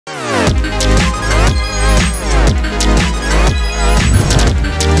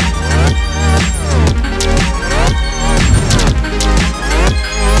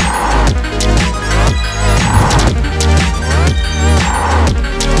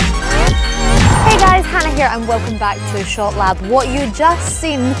here and welcome back to Shot Lab. What you just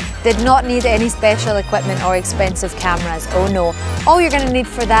seen did not need any special equipment or expensive cameras, oh no. All you're going to need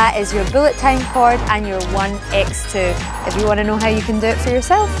for that is your bullet time cord and your 1x2. If you want to know how you can do it for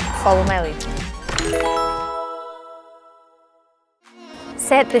yourself, follow my lead.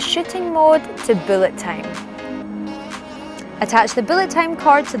 Set the shooting mode to bullet time. Attach the bullet time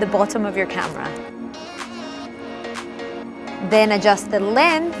cord to the bottom of your camera. Then adjust the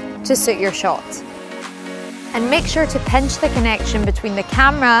length to suit your shot. And make sure to pinch the connection between the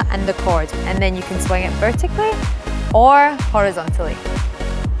camera and the cord, and then you can swing it vertically or horizontally.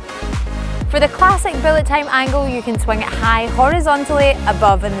 For the classic bullet time angle, you can swing it high horizontally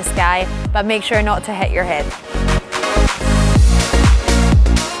above in the sky, but make sure not to hit your head.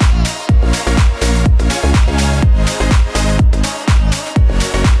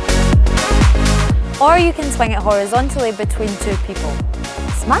 Or you can swing it horizontally between two people.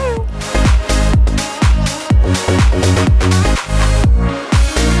 Smile!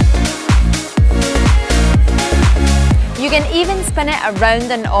 You can even spin it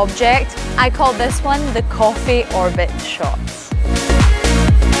around an object. I call this one the coffee orbit shot.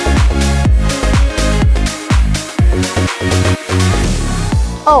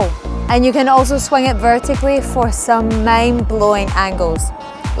 Oh, and you can also swing it vertically for some mind-blowing angles.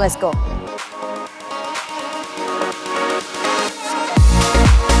 Let's go.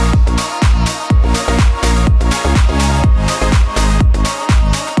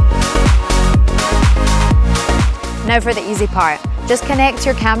 Now for the easy part. Just connect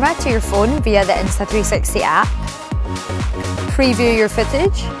your camera to your phone via the Insta360 app. Preview your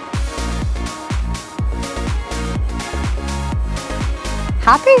footage.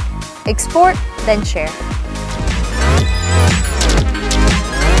 Happy? Export, then share.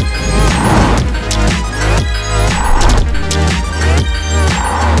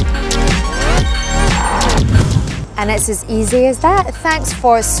 And it's as easy as that. Thanks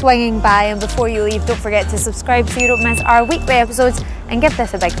for swinging by, and before you leave, don't forget to subscribe so you don't miss our weekly episodes, and give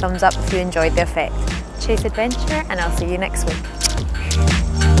this a big thumbs up if you enjoyed the effect. Chase adventure, and I'll see you next week.